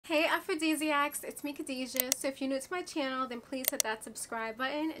Aphrodisiacs, it's me Khadijah. So if you're new to my channel, then please hit that subscribe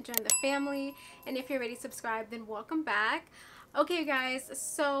button and join the family. And if you're already subscribed, then welcome back. Okay guys,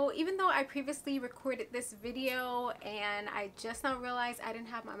 so even though I previously recorded this video and I just now realized I didn't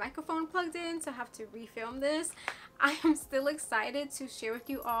have my microphone plugged in, so I have to refilm this, I am still excited to share with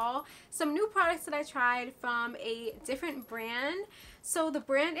you all some new products that I tried from a different brand. So the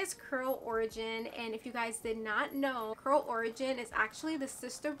brand is Curl Origin, and if you guys did not know, Curl Origin is actually the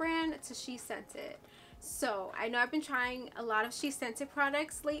sister brand to SheScentIt. So I know I've been trying a lot of SheScentIt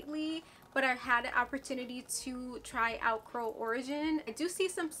products lately, but I've had the opportunity to try out Curl Origin. I do see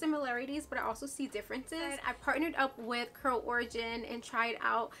some similarities, but I also see differences. I partnered up with Curl Origin and tried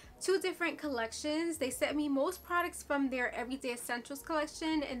out two different collections. They sent me most products from their Everyday Essentials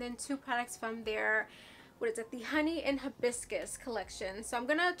collection and then two products from their, the Honey and Hibiscus collection. So I'm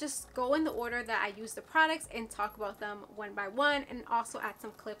gonna just go in the order that I use the products and talk about them one by one, and also add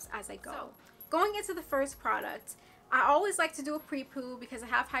some clips as I go. So, going into the first product, I always like to do a pre-poo because I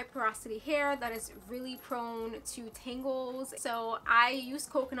have high porosity hair that is really prone to tangles. So I use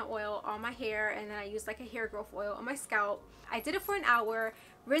coconut oil on my hair, and then I use like a hair growth oil on my scalp. I did it for an hour,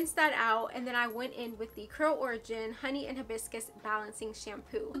 rinsed that out, and then I went in with the Curl Origin Honey and Hibiscus Balancing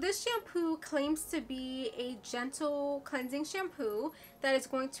Shampoo. This shampoo claims to be a gentle cleansing shampoo that is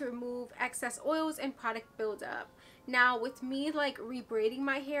going to remove excess oils and product buildup. Now with me like rebraiding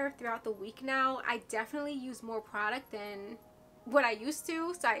my hair throughout the week now, I definitely use more product than what I used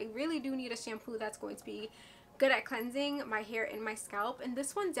to, so I really do need a shampoo that's going to be good at cleansing my hair and my scalp, and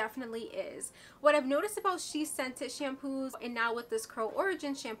this one definitely is. What I've noticed about SheScentIt shampoos, and now with this Curl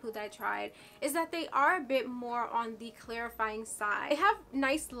Origin shampoo that I tried, is that they are a bit more on the clarifying side. They have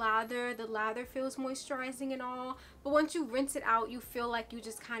nice lather, the lather feels moisturizing and all, but once you rinse it out, you feel like you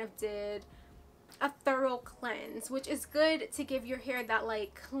just kind of did a thorough cleanse, which is good to give your hair that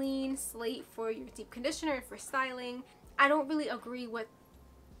like clean slate for your deep conditioner and for styling. I don't really agree with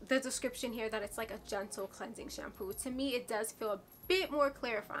the description here that it's like a gentle cleansing shampoo. To me, it does feel a bit more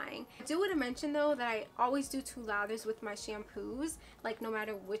clarifying. I do want to mention though that I always do two lathers with my shampoos, like no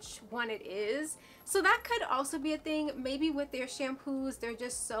matter which one it is. So that could also be a thing. Maybe with their shampoos, they're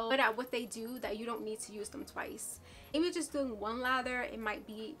just so good at what they do that you don't need to use them twice. Maybe just doing one lather, it might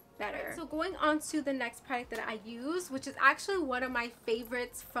be better. So going on to the next product that I use, which is actually one of my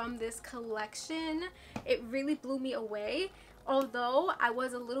favorites from this collection. It really blew me away. Although I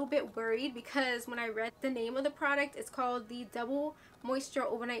was a little bit worried because when I read the name of the product, it's called the Double Moisture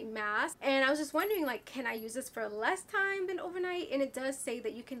Overnight Mask, and I was just wondering, like, can I use this for less time than overnight? And it does say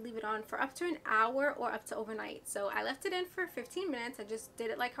that you can leave it on for up to an hour or up to overnight. So I left it in for 15 minutes. I just did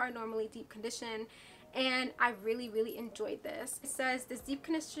it like how I normally deep condition, and I really enjoyed this. It says this deep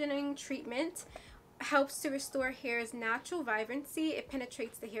conditioning treatment helps to restore hair's natural vibrancy. It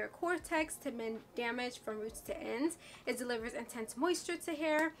penetrates the hair cortex to mend damage from roots to ends. It delivers intense moisture to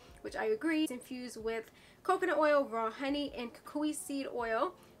hair, which I agree. It's infused with coconut oil, raw honey, and kukui seed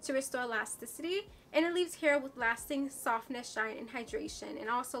oil to restore elasticity, and it leaves hair with lasting softness, shine, and hydration. And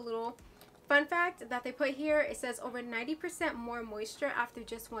also a little fun fact that they put here, it says over 90% more moisture after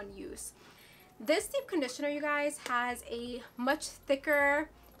just one use. This deep conditioner, you guys, has a much thicker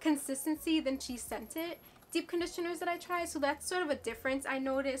consistency than SheScentIt deep conditioners that I tried, so that's sort of a difference I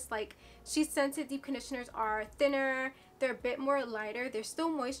noticed. Like SheScentIt deep conditioners are thinner, they're a bit more lighter, they're still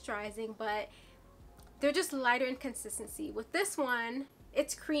moisturizing, but they're just lighter in consistency. With this one,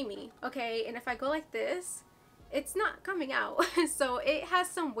 it's creamy, okay, and if I go like this, it's not coming out. So it has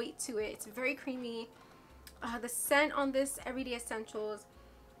some weight to it. It's very creamy. The scent on this Everyday Essentials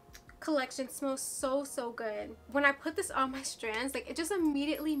collection smells so good. When I put this on my strands, like, it just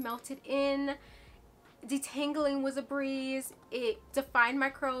immediately melted in. Detangling was a breeze. It defined my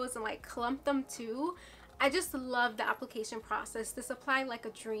curls and like clumped them too. I just love the application process. This applied like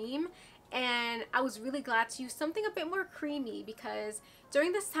a dream, and I was really glad to use something a bit more creamy because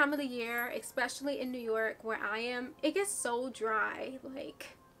during this time of the year, especially in New York where I am, it gets so dry.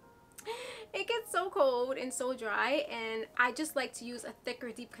 Like, it gets so cold and so dry, and I just like to use a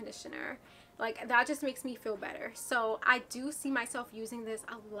thicker deep conditioner. Like, that just makes me feel better. So I do see myself using this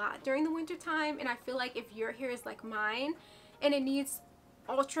a lot during the winter time, and I feel like if your hair is like mine and it needs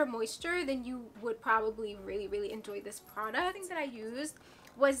ultra moisture, then you would probably really enjoy this product. The thing that I used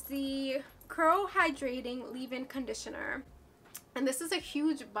was the Curl Hydrating Leave-In Conditioner, and this is a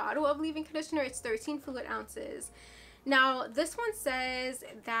huge bottle of leave-in conditioner. It's 13 fluid ounces. Now this one says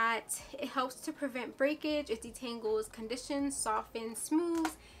that it helps to prevent breakage, it detangles, conditions, softens,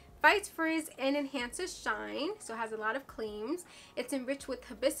 smooths, fights frizz and enhances shine, so it has a lot of claims. It's enriched with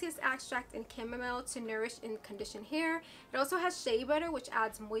hibiscus extract and chamomile to nourish and condition hair. It also has shea butter, which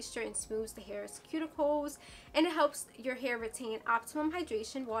adds moisture and smooths the hair's cuticles, and it helps your hair retain optimum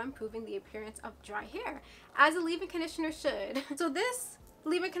hydration while improving the appearance of dry hair, as a leave-in conditioner should. So this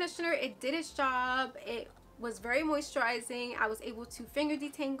leave-in conditioner, it did its job. It was very moisturizing. I was able to finger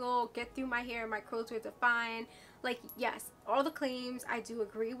detangle, get through my hair, my curls were defined. Like, yes, all the claims I do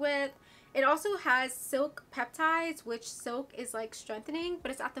agree with. It also has silk peptides, which silk is like strengthening,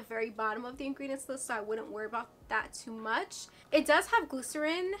 but it's at the very bottom of the ingredients list, so I wouldn't worry about that too much. It does have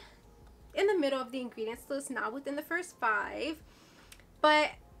glycerin in the middle of the ingredients list, not within the first 5,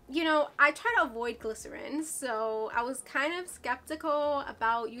 but you know, I try to avoid glycerin, so I was kind of skeptical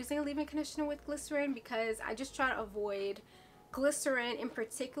about using a leave-in conditioner with glycerin because I just try to avoid glycerin in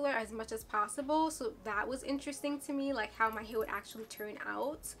particular as much as possible. So that was interesting to me, like how my hair would actually turn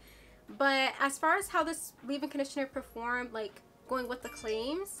out. But as far as how this leave-in conditioner performed, like going with the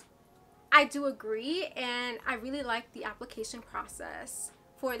claims, I do agree, and I really like the application process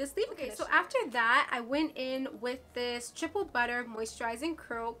for this leave-in conditioner. So after that, I went in with this triple butter moisturizing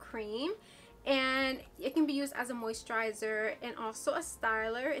curl cream, and it can be used as a moisturizer and also a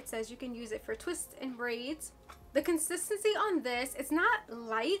styler. It says you can use it for twists and braids. The consistency on this, it's not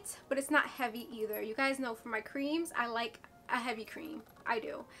light, but it's not heavy either. You guys know for my creams, I like a heavy cream. I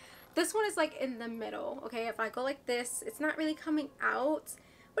do. This one is like in the middle, okay? If I go like this, it's not really coming out,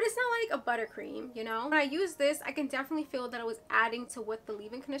 but it's not like a buttercream, you know? When I use this, I can definitely feel that it was adding to what the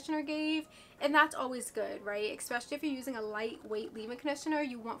leave-in conditioner gave, and that's always good, right? Especially if you're using a lightweight leave-in conditioner,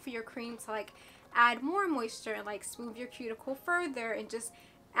 you want for your cream to like add more moisture and like smooth your cuticle further and just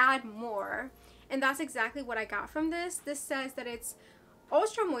add more. And that's exactly what I got from this. This says that it's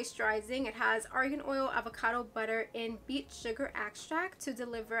ultra moisturizing. It has argan oil, avocado butter, and beet sugar extract to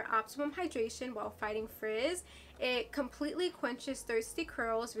deliver optimum hydration while fighting frizz. It completely quenches thirsty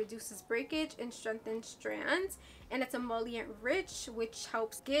curls, reduces breakage, and strengthens strands. And it's emollient rich, which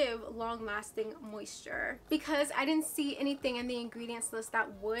helps give long-lasting moisture. Because I didn't see anything in the ingredients list that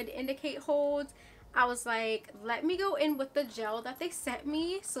would indicate hold, I was like, let me go in with the gel that they sent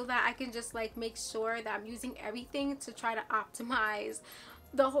me so that I can just like make sure that I'm using everything to try to optimize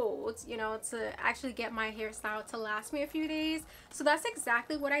the holds, you know, to actually get my hairstyle to last me a few days. So that's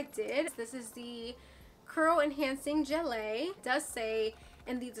exactly what I did. This is the curl enhancing Gelee. It does say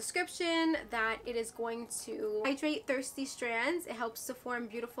in the description that it is going to hydrate thirsty strands. It helps to form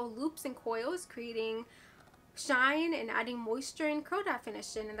beautiful loops and coils, creating shine and adding moisture and curl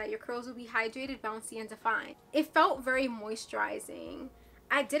definition, and that your curls will be hydrated, bouncy, and defined. It felt very moisturizing.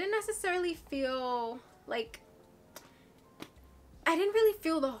 I didn't necessarily feel like, I didn't really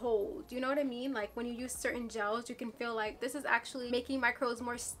feel the hold, you know what I mean? Like when you use certain gels, you can feel like this is actually making my curls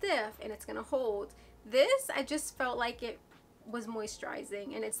more stiff and it's gonna hold. This, I just felt like it was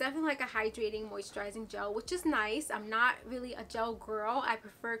moisturizing, and it's definitely like a hydrating moisturizing gel, which is nice. I'm not really a gel girl. I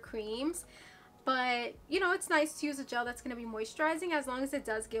prefer creams. But, you know, it's nice to use a gel that's going to be moisturizing as long as it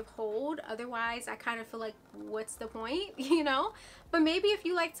does give hold. Otherwise, I kind of feel like, what's the point, you know? But maybe if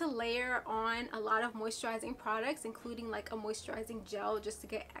you like to layer on a lot of moisturizing products, including like a moisturizing gel just to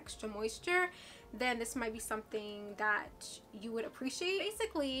get extra moisture, then this might be something that you would appreciate.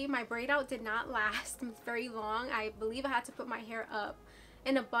 Basically, my braid out did not last very long. I believe I had to put my hair up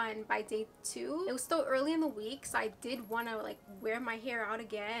in a bun by day 2. It was still early in the week, so I did want to like wear my hair out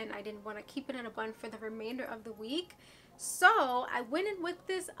again. I didn't want to keep it in a bun for the remainder of the week, so I went in with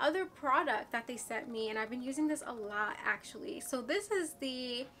this other product that they sent me, and I've been using this a lot actually. So this is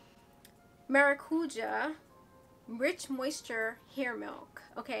the Maracuja Rich Moisture Hair Milk,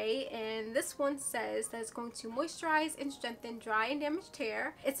 okay? And this one says that it's going to moisturize and strengthen dry and damaged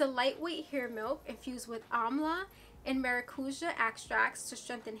hair. It's a lightweight hair milk infused with amla and maracuja extracts to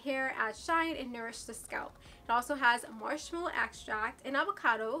strengthen hair, add shine, and nourish the scalp. It also has marshmallow extract and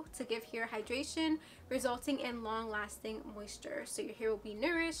avocado to give hair hydration, resulting in long-lasting moisture. So your hair will be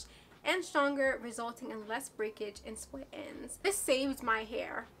nourished and stronger, resulting in less breakage and split ends. This saved my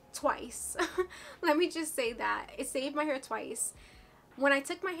hair twice. Let me just say that. It saved my hair twice. When I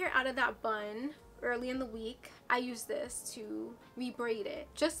took my hair out of that bun early in the week, I used this to rebraid it.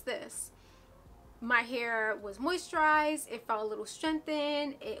 Just this. My hair was moisturized, it felt a little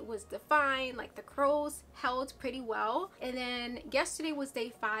strengthened, it was defined, like the curls held pretty well. And then yesterday was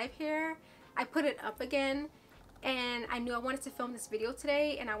day 5 hair. I put it up again, and I knew I wanted to film this video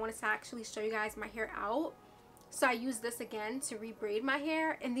today, and I wanted to actually show you guys my hair out. So I used this again to rebraid my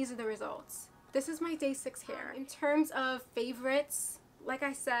hair, and these are the results. This is my day 6 hair. In terms of favorites, like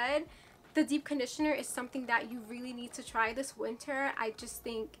I said, the deep conditioner is something that you really need to try this winter. I just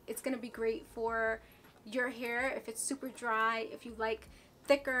think it's gonna be great for your hair if it's super dry, if you like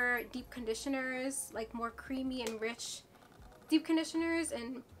thicker deep conditioners, like more creamy and rich deep conditioners,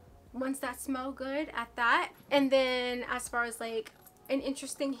 and ones that smell good at that. And then as far as like an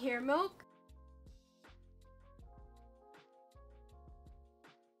interesting hair milk,